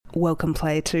Welcome,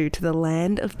 Player 2, to the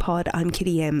land of pod. I'm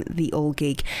Kitty M, the All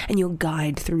Geek, and your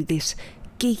guide through this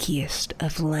geekiest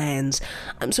of lands.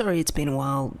 I'm sorry it's been a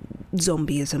while.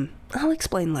 Zombiesm. I'll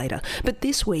explain later. But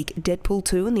this week, Deadpool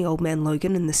 2 and the Old Man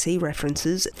Logan and the Sea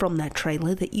references from that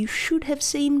trailer that you should have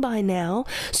seen by now.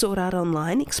 Sword Art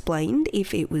Online explained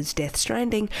if it was Death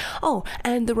Stranding. Oh,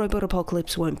 and the robot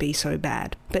apocalypse won't be so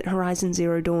bad. But Horizon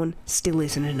Zero Dawn still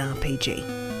isn't an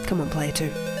RPG. Come on, Player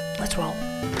 2. Let's roll.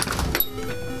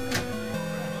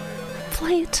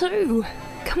 Player 2!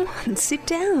 Come on, sit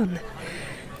down.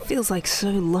 Feels like so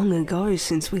long ago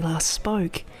since we last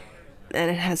spoke.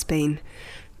 And it has been.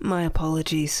 My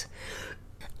apologies.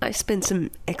 I spent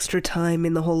some extra time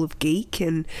in the Hall of Geek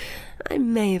and I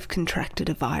may have contracted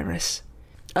a virus.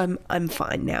 I'm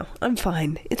fine now. I'm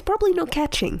fine. It's probably not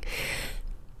catching.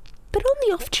 But on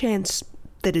the off chance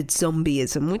that it's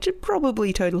zombieism, which it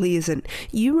probably totally isn't,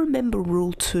 you remember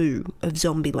Rule 2 of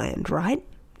Zombieland, right?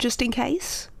 Just in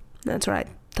case? That's right.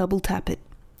 Double tap it.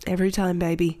 Every time,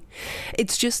 baby.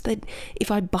 It's just that if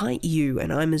I bite you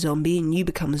and I'm a zombie and you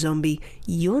become a zombie,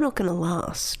 you're not going to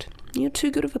last. You're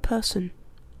too good of a person.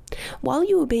 While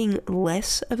you were being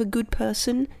less of a good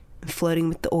person and flirting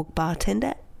with the orc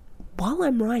bartender, while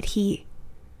I'm right here,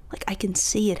 like I can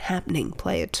see it happening,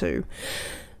 Player 2.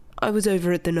 I was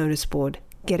over at the notice board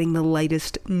getting the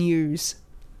latest news.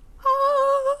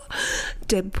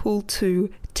 Deadpool 2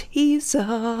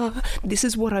 teaser. This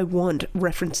is what I want.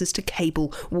 References to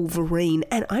Cable, Wolverine,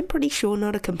 and I'm pretty sure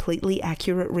not a completely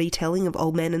accurate retelling of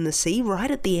Old Man and the Sea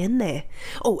right at the end there.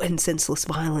 Oh, and senseless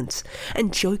violence.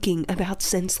 And joking about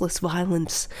senseless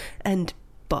violence. And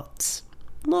butts.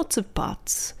 Lots of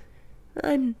butts.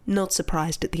 I'm not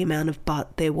surprised at the amount of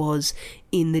butt there was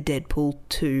in the Deadpool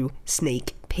 2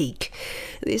 sneak peek.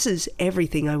 This is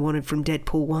everything I wanted from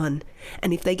Deadpool 1.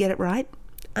 And if they get it right,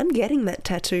 I'm getting that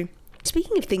tattoo.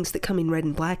 Speaking of things that come in red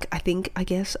and black, I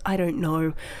guess, I don't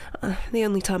know. The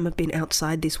only time I've been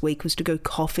outside this week was to go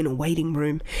cough in a waiting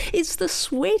room. It's the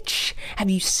Switch! Have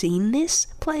you seen this,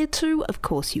 Player 2? Of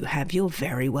course you have. You're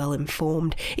very well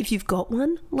informed. If you've got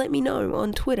one, let me know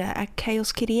on Twitter at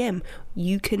ChaosKittyM.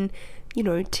 You can,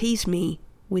 tease me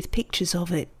with pictures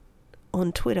of it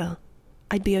on Twitter.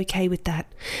 I'd be okay with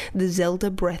that. The Zelda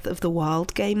Breath of the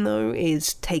Wild game, though,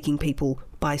 is taking people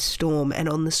by storm, and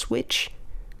on the Switch,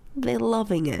 they're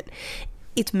loving it.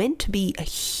 It's meant to be a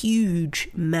huge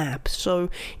map, so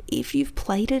if you've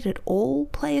played it at all,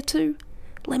 Player 2,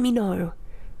 let me know.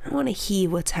 I want to hear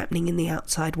what's happening in the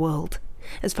outside world.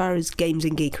 As far as games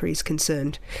and geekery is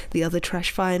concerned, the other trash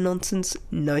fire nonsense,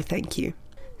 no thank you.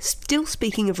 Still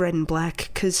speaking of red and black,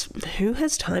 because who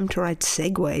has time to ride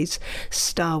segways?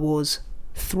 Star Wars.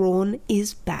 Thrawn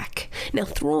is back. Now,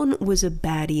 Thrawn was a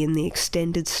baddie in the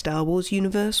extended Star Wars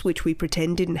universe, which we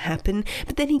pretend didn't happen,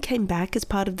 but then he came back as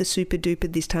part of the super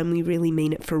duper, this time we really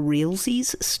mean it for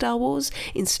realsies, Star Wars,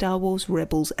 in Star Wars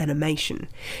Rebels animation.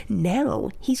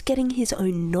 Now, he's getting his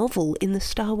own novel in the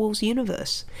Star Wars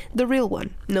universe. The real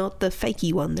one, not the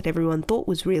fakey one that everyone thought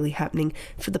was really happening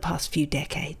for the past few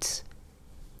decades.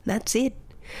 That's it.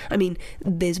 I mean,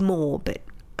 there's more, but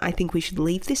I think we should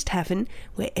leave this tavern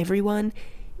where everyone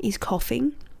is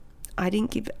coughing. I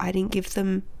didn't give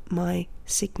them my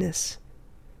sickness.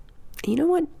 You know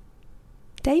what?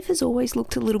 Dave has always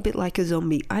looked a little bit like a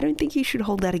zombie. I don't think you should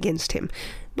hold that against him.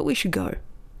 But we should go.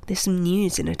 There's some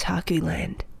news in Otaku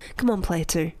Land. Come on, Player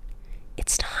 2.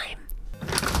 It's time.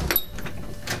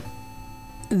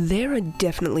 There are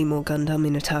definitely more Gundam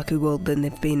in Otaku World than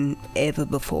there've been ever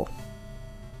before.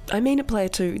 I mean, at Player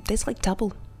 2, there's like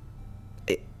double.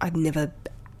 I've never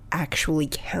actually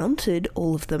counted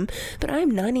all of them, but I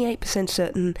am 98%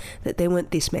 certain that there weren't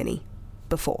this many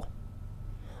before.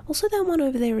 Also, that one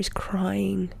over there is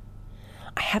crying.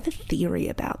 I have a theory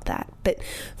about that, but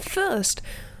first,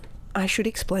 I should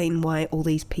explain why all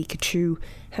these Pikachu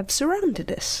have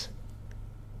surrounded us.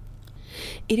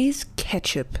 It is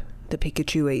ketchup the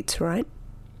Pikachu eats, right?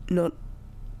 Not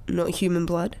human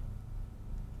blood?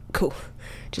 Cool.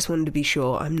 Just wanted to be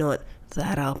sure I'm not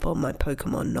that up on my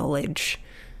Pokemon knowledge.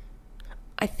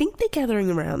 I think they're gathering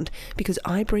around because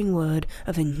I bring word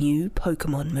of a new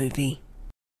Pokemon movie.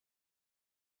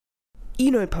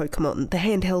 You know Pokemon, the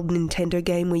handheld Nintendo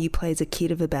game where you play as a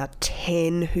kid of about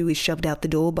 10 who is shoved out the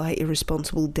door by an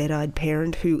irresponsible dead-eyed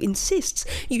parent who insists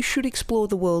you should explore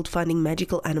the world finding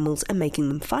magical animals and making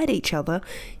them fight each other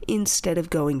instead of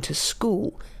going to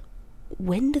school.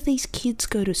 When do these kids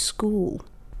go to school?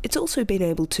 It's also been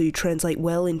able to translate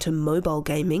well into mobile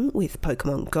gaming with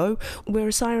Pokemon Go, where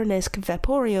a siren-esque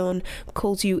Vaporeon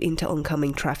calls you into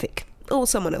oncoming traffic, or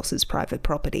someone else's private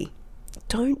property.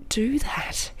 don't do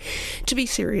that. To be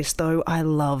serious though, I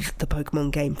love the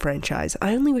Pokemon game franchise.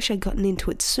 I only wish I'd gotten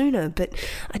into it sooner, but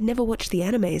I'd never watched the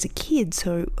anime as a kid,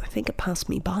 so I think it passed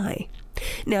me by.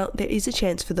 Now, there is a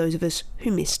chance for those of us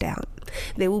who missed out.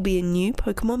 There will be a new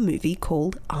Pokemon movie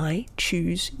called I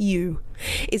Choose You.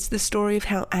 It's the story of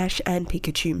how Ash and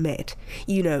Pikachu met.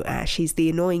 You know Ash, he's the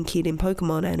annoying kid in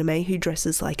Pokemon anime who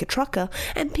dresses like a trucker,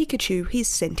 and Pikachu, his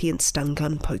sentient stun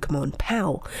gun Pokemon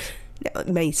pal. Now, it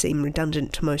may seem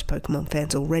redundant to most Pokemon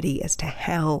fans already as to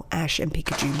how Ash and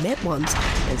Pikachu met once,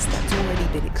 as that's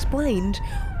already been explained,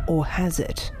 or has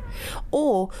it?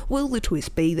 Or will the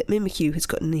twist be that Mimikyu has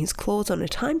gotten his claws on a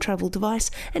time travel device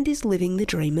and is living the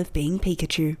dream of being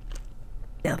Pikachu?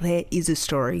 Now there is a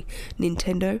story.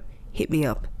 Nintendo, hit me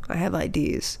up. I have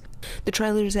ideas. The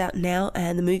trailer is out now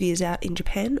and the movie is out in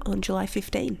Japan on July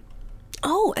 15.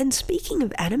 Oh, and speaking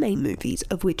of anime movies,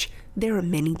 of which there are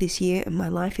many this year and my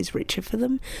life is richer for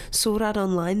them, Sword Art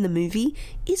Online, the movie,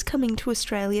 is coming to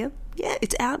Australia. Yeah,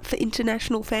 it's out for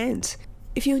international fans.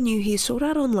 If you're new here, Sword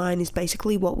Art Online is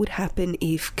basically what would happen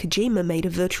if Kojima made a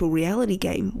virtual reality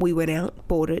game. We went out,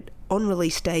 bought it, on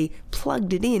release day,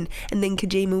 plugged it in, and then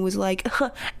Kojima was like,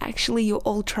 actually you're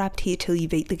all trapped here till you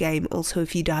beat the game. Also,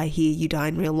 if you die here, you die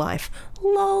in real life.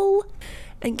 LOL!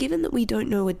 And given that we don't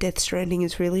know what Death Stranding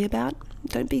is really about,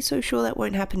 don't be so sure that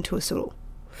won't happen to us at all.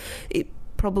 It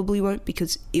probably won't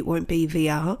because it won't be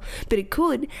VR, but it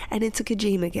could, and it's a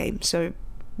Kojima game, so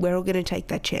we're all going to take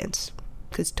that chance.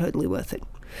 Because it's totally worth it.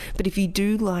 But if you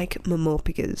do like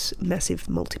Momorpika's massive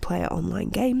multiplayer online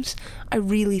games, I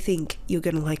really think you're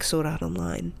going to like Sword Art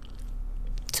Online.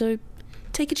 So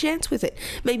take a chance with it.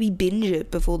 Maybe binge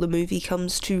it before the movie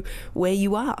comes to where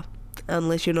you are,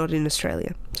 unless you're not in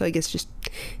Australia. So I guess just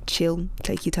chill,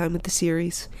 take your time with the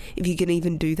series. If you can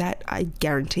even do that, I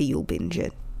guarantee you'll binge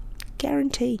it.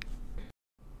 Guarantee.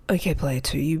 Okay, Player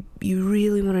 2, you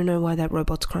really want to know why that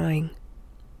robot's crying?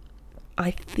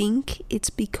 I think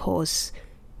it's because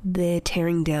they're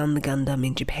tearing down the Gundam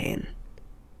in Japan.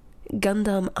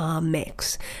 Gundam are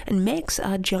mechs, and mechs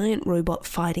are giant robot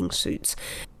fighting suits.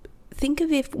 Think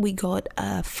of if we got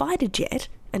a fighter jet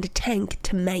and a tank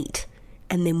to mate,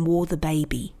 and then wore the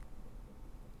baby.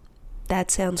 That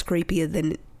sounds creepier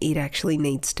than it actually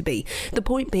needs to be. The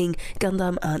point being,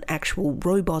 Gundam aren't actual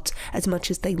robots as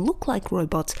much as they look like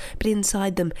robots, but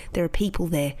inside them there are people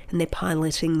there and they're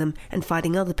piloting them and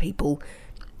fighting other people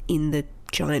in the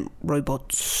giant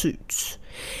robot suits.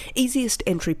 Easiest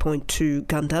entry point to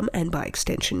Gundam, and by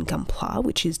extension Gunpla,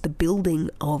 which is the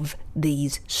building of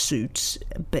these suits,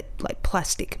 but like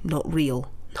plastic, not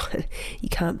real. You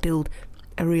can't build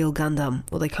a real Gundam,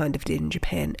 well they kind of did in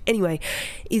Japan. Anyway,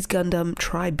 is Gundam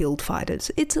Tri-Build Fighters.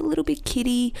 It's a little bit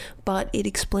kiddie, but it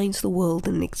explains the world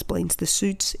and explains the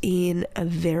suits in a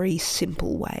very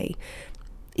simple way.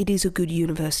 It is a good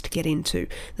universe to get into.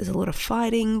 There's a lot of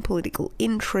fighting, political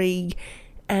intrigue,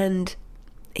 and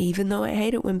even though I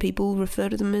hate it when people refer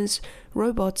to them as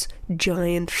robots,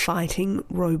 giant fighting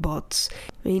robots.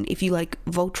 I mean, if you like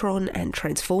Voltron and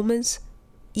Transformers,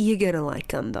 you're gonna like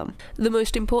Gundam. The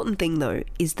most important thing though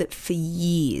is that for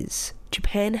years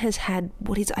Japan has had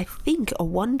what is, I think, a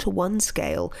 1-to-1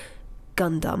 scale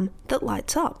Gundam that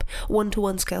lights up.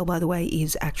 1-to-1 scale, by the way,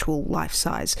 is actual life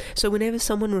size. So whenever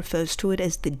someone refers to it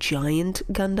as the giant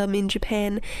Gundam in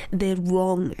Japan, they're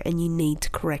wrong and you need to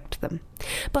correct them.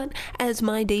 But as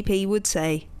my DP would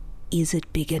say, is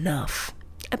it big enough?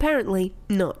 Apparently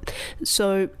not.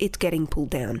 So it's getting pulled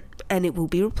down and it will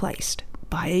be replaced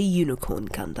by a unicorn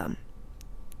Gundam.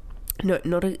 No,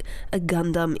 not a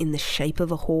Gundam in the shape of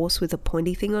a horse with a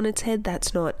pointy thing on its head.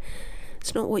 It's not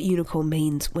what unicorn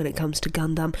means when it comes to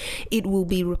Gundam. It will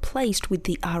be replaced with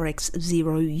the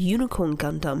RX-0 Unicorn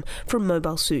Gundam from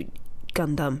Mobile Suit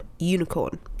Gundam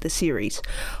Unicorn, the series.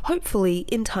 Hopefully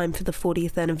in time for the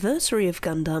 40th anniversary of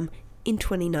Gundam in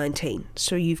 2019.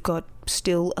 So you've got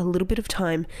still a little bit of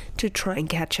time to try and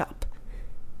catch up.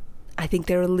 I think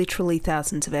there are literally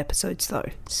thousands of episodes though,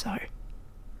 so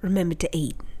remember to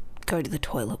eat. Go to the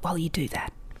toilet while you do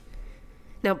that.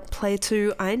 Now, Player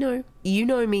 2, I know, you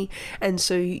know me, and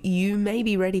so you may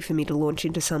be ready for me to launch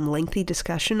into some lengthy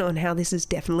discussion on how this is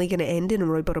definitely going to end in a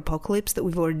robot apocalypse that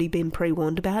we've already been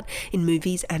pre-warned about in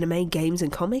movies, anime, games,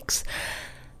 and comics.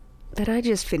 But I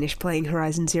just finished playing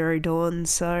Horizon Zero Dawn,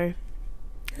 so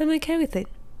I'm okay with it.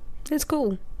 It's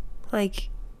cool. Like,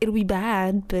 it'll be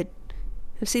bad, but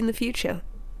I've seen the future.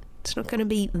 It's not going to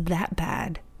be that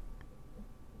bad.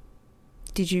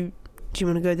 Do you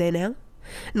want to go there now?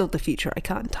 Not the future, I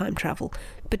can't time travel.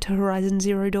 But to Horizon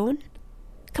Zero Dawn?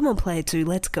 Come on, Player 2,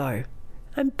 let's go.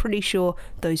 I'm pretty sure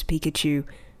those Pikachu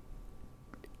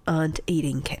aren't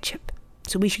eating ketchup.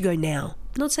 So we should go now.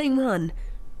 Not saying run,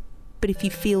 but if you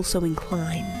feel so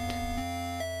inclined.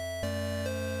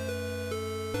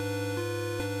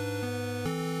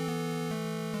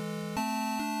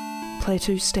 Player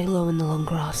 2, stay low in the long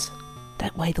grass.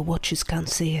 That way the watchers can't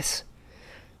see us.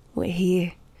 We're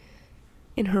here,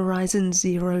 in Horizon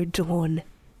Zero Dawn.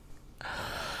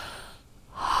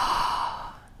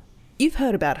 You've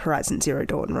heard about Horizon Zero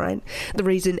Dawn, right? The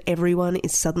reason everyone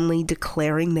is suddenly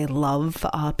declaring their love for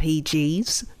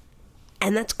RPGs.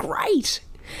 And that's great.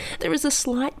 There is a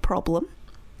slight problem.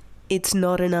 It's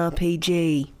not an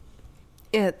RPG.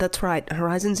 Yeah, that's right.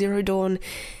 Horizon Zero Dawn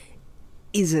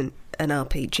isn't an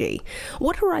RPG.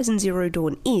 What Horizon Zero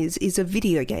Dawn is a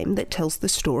video game that tells the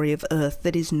story of Earth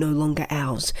that is no longer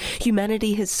ours.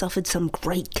 Humanity has suffered some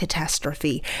great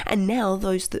catastrophe, and now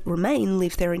those that remain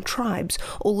live there in tribes,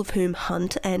 all of whom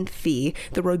hunt and fear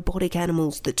the robotic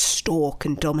animals that stalk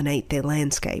and dominate their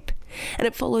landscape. And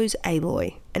it follows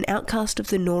Aloy, an outcast of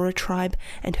the Nora tribe,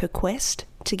 and her quest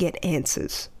to get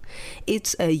answers.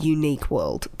 It's a unique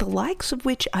world, the likes of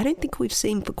which I don't think we've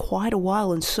seen for quite a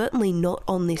while, and certainly not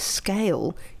on this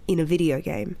scale in a video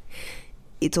game.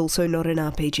 It's also not an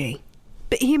RPG.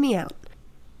 But hear me out.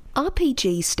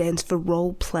 RPG stands for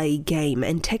role-play game,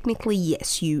 and technically,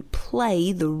 yes, you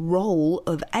play the role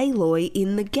of Aloy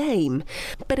in the game,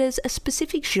 but as a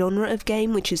specific genre of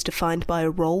game which is defined by a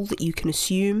role that you can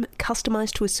assume,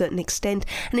 customize to a certain extent,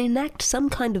 and enact some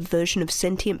kind of version of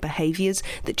sentient behaviours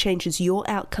that changes your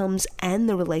outcomes and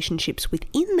the relationships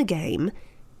within the game,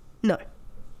 no,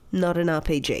 not an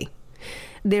RPG.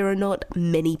 There are not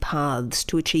many paths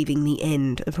to achieving the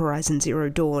end of Horizon Zero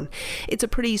Dawn. It's a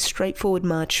pretty straightforward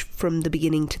march from the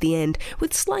beginning to the end,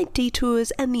 with slight detours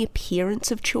and the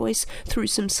appearance of choice through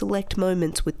some select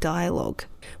moments with dialogue,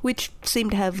 which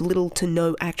seem to have little to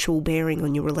no actual bearing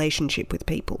on your relationship with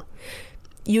people.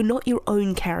 You're not your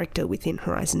own character within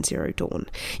Horizon Zero Dawn.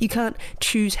 You can't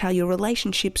choose how your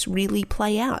relationships really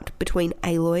play out between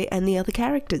Aloy and the other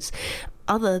characters,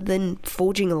 other than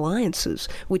forging alliances,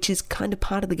 which is kind of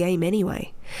part of the game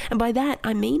anyway. And by that,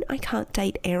 I mean I can't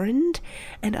date Erend,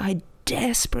 and I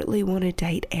desperately want to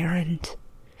date Erend.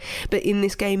 But in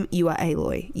this game, you are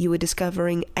Aloy. You are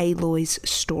discovering Aloy's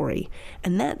story,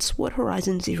 and that's what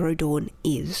Horizon Zero Dawn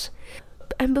is.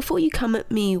 And before you come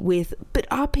at me with, but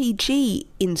RPG,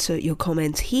 insert your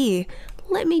comments here,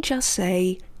 let me just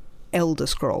say, Elder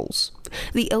Scrolls.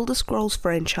 The Elder Scrolls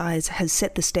franchise has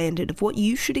set the standard of what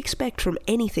you should expect from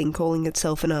anything calling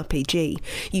itself an RPG.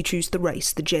 You choose the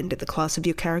race, the gender, the class of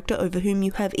your character, over whom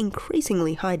you have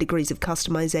increasingly high degrees of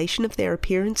customization of their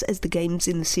appearance as the games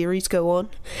in the series go on.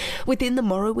 Within the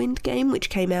Morrowind game, which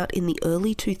came out in the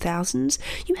early 2000s,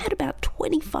 you had about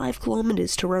 25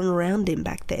 kilometers to run around in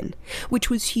back then, which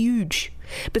was huge.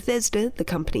 Bethesda, the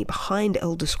company behind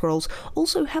Elder Scrolls,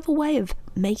 also have a way of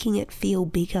making it feel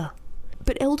bigger.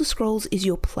 But Elder Scrolls is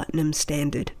your platinum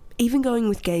standard, even going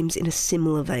with games in a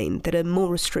similar vein that are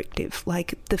more restrictive,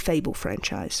 like the Fable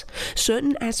franchise.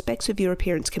 Certain aspects of your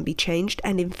appearance can be changed,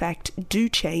 and in fact do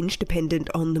change dependent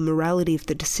on the morality of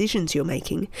the decisions you're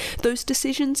making. Those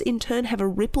decisions in turn have a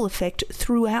ripple effect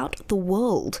throughout the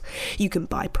world. You can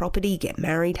buy property, get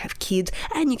married, have kids,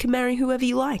 and you can marry whoever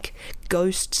you like.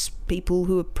 Ghosts, people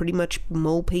who are pretty much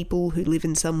mole people who live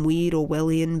in some weird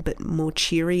Orwellian but more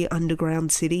cheery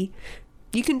underground city.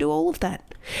 You can do all of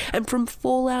that. And from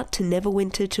Fallout to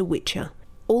Neverwinter to Witcher,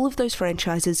 all of those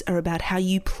franchises are about how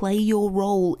you play your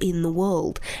role in the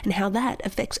world and how that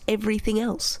affects everything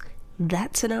else.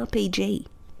 That's an RPG.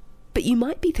 But you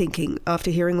might be thinking,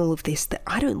 after hearing all of this, that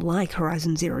I don't like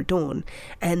Horizon Zero Dawn,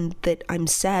 and that I'm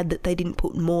sad that they didn't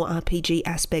put more RPG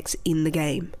aspects in the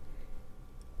game.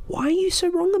 Why are you so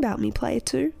wrong about me, Player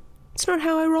 2? It's not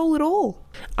how I roll at all.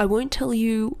 I won't tell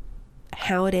you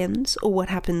how it ends or what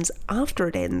happens after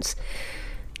it ends.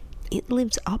 It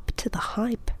lives up to the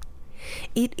hype.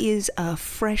 It is a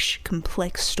fresh,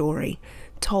 complex story,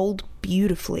 told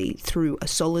beautifully through a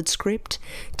solid script,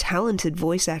 talented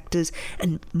voice actors,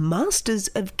 and masters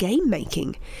of game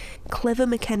making. Clever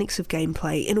mechanics of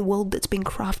gameplay in a world that's been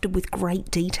crafted with great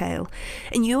detail,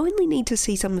 and you only need to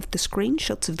see some of the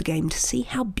screenshots of the game to see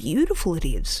how beautiful it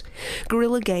is.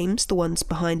 Guerrilla Games, the ones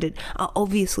behind it, are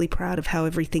obviously proud of how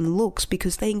everything looks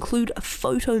because they include a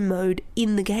photo mode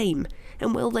in the game,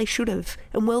 and well they should have,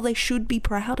 and well they should be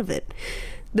proud of it.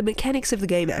 The mechanics of the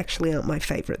game actually aren't my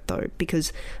favourite though,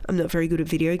 because I'm not very good at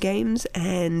video games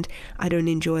and I don't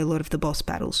enjoy a lot of the boss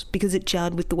battles, because it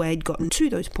jarred with the way I'd gotten to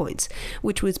those points,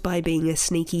 which was by being a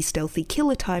sneaky, stealthy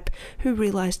killer type who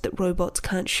realised that robots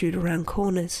can't shoot around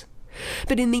corners.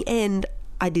 But in the end,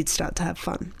 I did start to have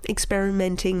fun,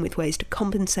 experimenting with ways to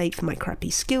compensate for my crappy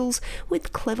skills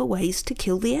with clever ways to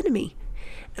kill the enemy.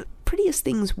 Pretty as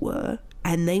things were,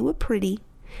 and they were pretty,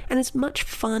 and as much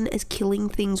fun as killing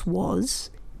things was,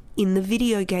 in the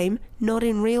video game, not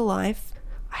in real life.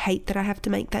 I hate that I have to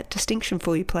make that distinction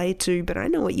for you, player 2, but I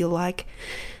know what you're like.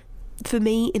 For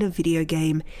me, in a video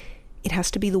game, it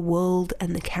has to be the world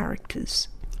and the characters.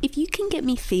 If you can get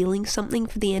me feeling something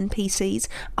for the NPCs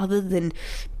other than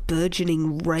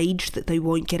burgeoning rage that they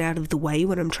won't get out of the way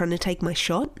when I'm trying to take my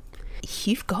shot,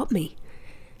 you've got me.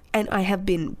 And I have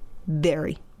been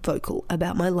very vocal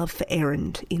about my love for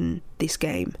Erend in this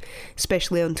game,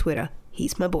 especially on Twitter.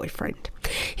 He's my boyfriend.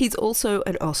 He's also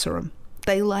an Osseram.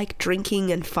 They like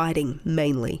drinking and fighting,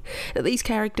 mainly. These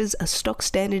characters are stock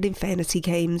standard in fantasy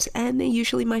games, and they're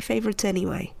usually my favourites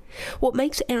anyway. What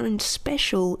makes Erend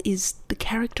special is the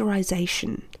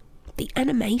characterization, the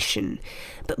animation,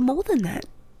 but more than that,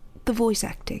 the voice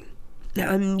acting.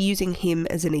 Now, I'm using him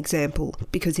as an example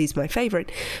because he's my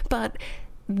favourite, but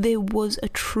there was a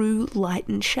true light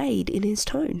and shade in his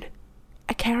tone.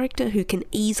 A character who can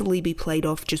easily be played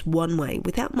off just one way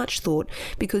without much thought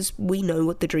because we know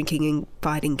what the drinking and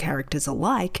fighting characters are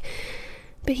like,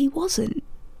 but he wasn't.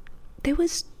 There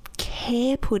was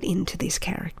care put into this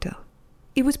character.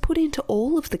 It was put into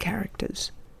all of the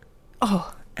characters.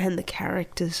 Oh, and the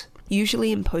characters.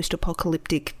 Usually in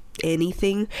post-apocalyptic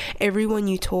anything, everyone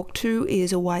you talk to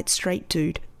is a white straight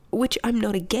dude, which I'm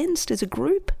not against as a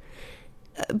group,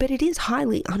 but it is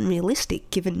highly unrealistic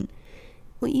given,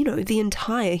 well, you know, the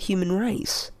entire human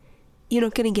race. You're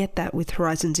not going to get that with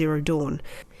Horizon Zero Dawn.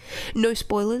 No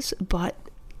spoilers, but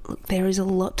there is a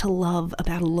lot to love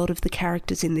about a lot of the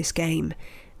characters in this game,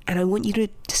 and I want you to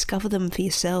discover them for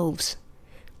yourselves.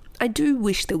 I do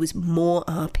wish there was more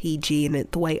RPG in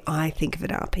it the way I think of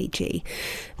an RPG,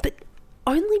 but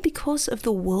only because of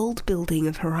the world building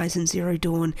of Horizon Zero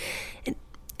Dawn.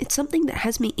 It's something that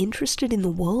has me interested in the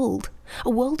world. A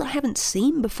world I haven't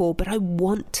seen before, but I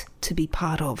want to be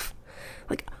part of.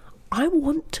 Like, I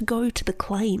want to go to the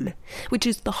Claim, which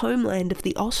is the homeland of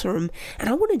the Osseram, and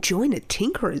I want to join a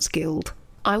Tinkerer's Guild.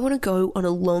 I want to go on a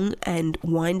long and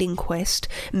winding quest,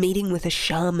 meeting with a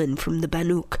shaman from the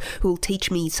Banuk who will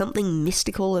teach me something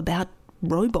mystical about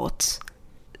robots.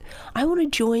 I want to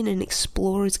join an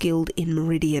explorer's guild in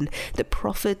Meridian that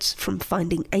profits from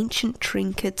finding ancient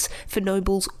trinkets for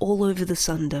nobles all over the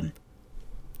Sundom.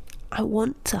 I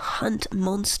want to hunt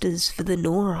monsters for the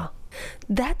Nora.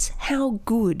 That's how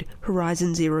good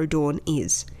Horizon Zero Dawn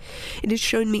is. It has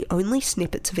shown me only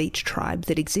snippets of each tribe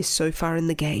that exists so far in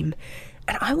the game,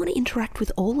 and I want to interact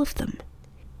with all of them.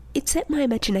 It set my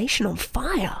imagination on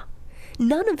fire.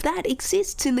 None of that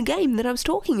exists in the game that I was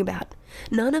talking about.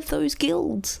 None of those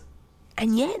guilds.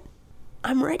 And yet,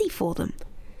 I'm ready for them.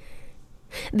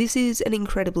 This is an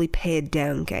incredibly pared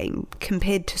down game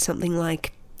compared to something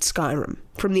like Skyrim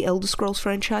from the Elder Scrolls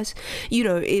franchise. You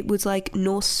know, it was like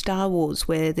Norse Star Wars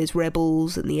where there's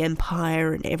rebels and the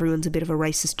Empire and everyone's a bit of a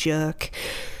racist jerk.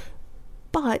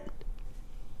 But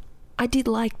I did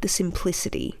like the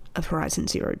simplicity of Horizon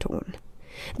Zero Dawn.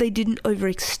 They didn't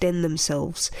overextend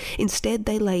themselves. Instead,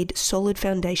 they laid solid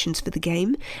foundations for the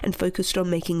game and focused on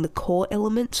making the core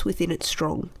elements within it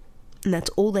strong. And that's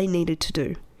all they needed to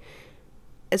do.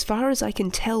 As far as I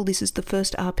can tell, this is the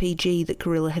first RPG that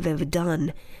Guerrilla have ever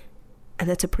done, and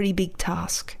that's a pretty big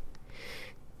task.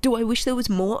 Do I wish there was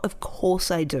more? Of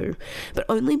course I do, but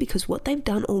only because what they've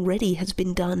done already has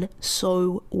been done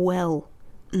so well.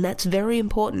 And that's very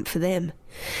important for them.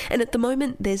 And at the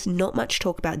moment, there's not much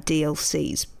talk about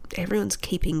DLCs. Everyone's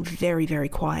keeping very, very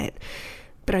quiet.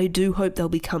 But I do hope they'll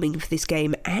be coming for this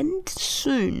game, and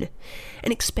soon.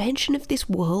 An expansion of this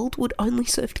world would only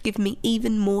serve to give me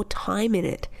even more time in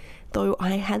it, though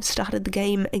I have started the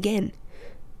game again.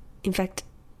 In fact,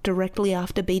 directly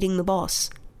after beating the boss,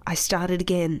 I started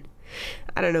again.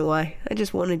 I don't know why, I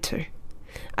just wanted to.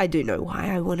 I do know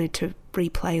why. I wanted to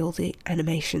replay all the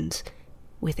animations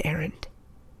with Erend.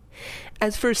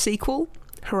 As for a sequel,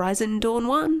 Horizon Dawn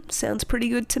 1 sounds pretty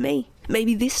good to me.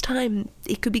 Maybe this time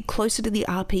it could be closer to the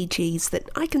RPGs that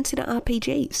I consider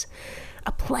RPGs.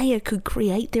 A player could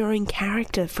create their own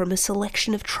character from a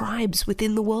selection of tribes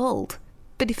within the world.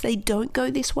 But if they don't go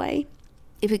this way,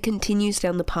 if it continues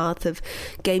down the path of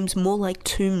games more like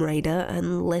Tomb Raider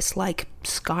and less like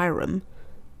Skyrim,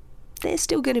 they're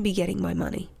still going to be getting my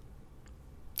money.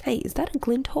 Hey, is that a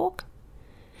glint hawk?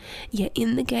 Yeah,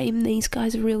 in the game, these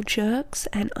guys are real jerks,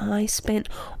 and I spent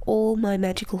all my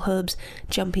magical herbs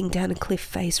jumping down a cliff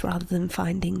face rather than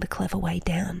finding the clever way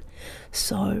down.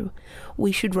 So,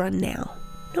 we should run now.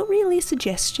 Not really a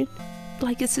suggestion.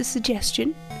 Like it's a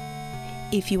suggestion.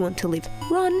 If you want to live,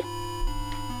 run.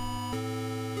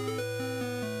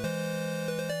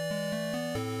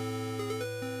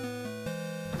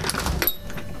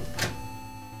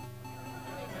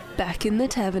 Back in the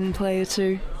tavern, player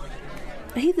 2.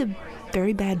 I hear the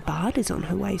very bad bard is on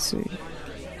her way soon.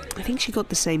 I think she got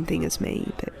the same thing as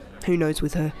me, but who knows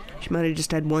with her. She might have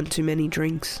just had one too many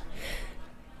drinks.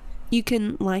 You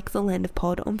can like The Land of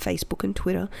Pod on Facebook and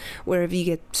Twitter, wherever you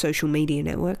get social media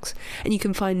networks, and you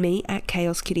can find me at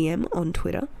ChaosKittyM on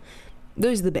Twitter.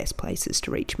 Those are the best places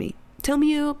to reach me. Tell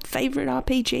me your favourite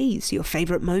RPGs, your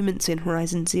favourite moments in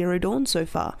Horizon Zero Dawn so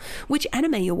far, which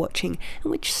anime you're watching,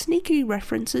 and which sneaky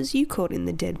references you caught in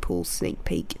the Deadpool sneak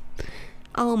peek.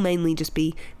 I'll mainly just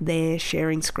be there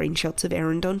sharing screenshots of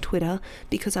Errand on Twitter,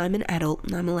 because I'm an adult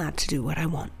and I'm allowed to do what I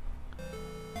want.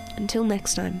 Until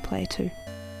next time, player 2.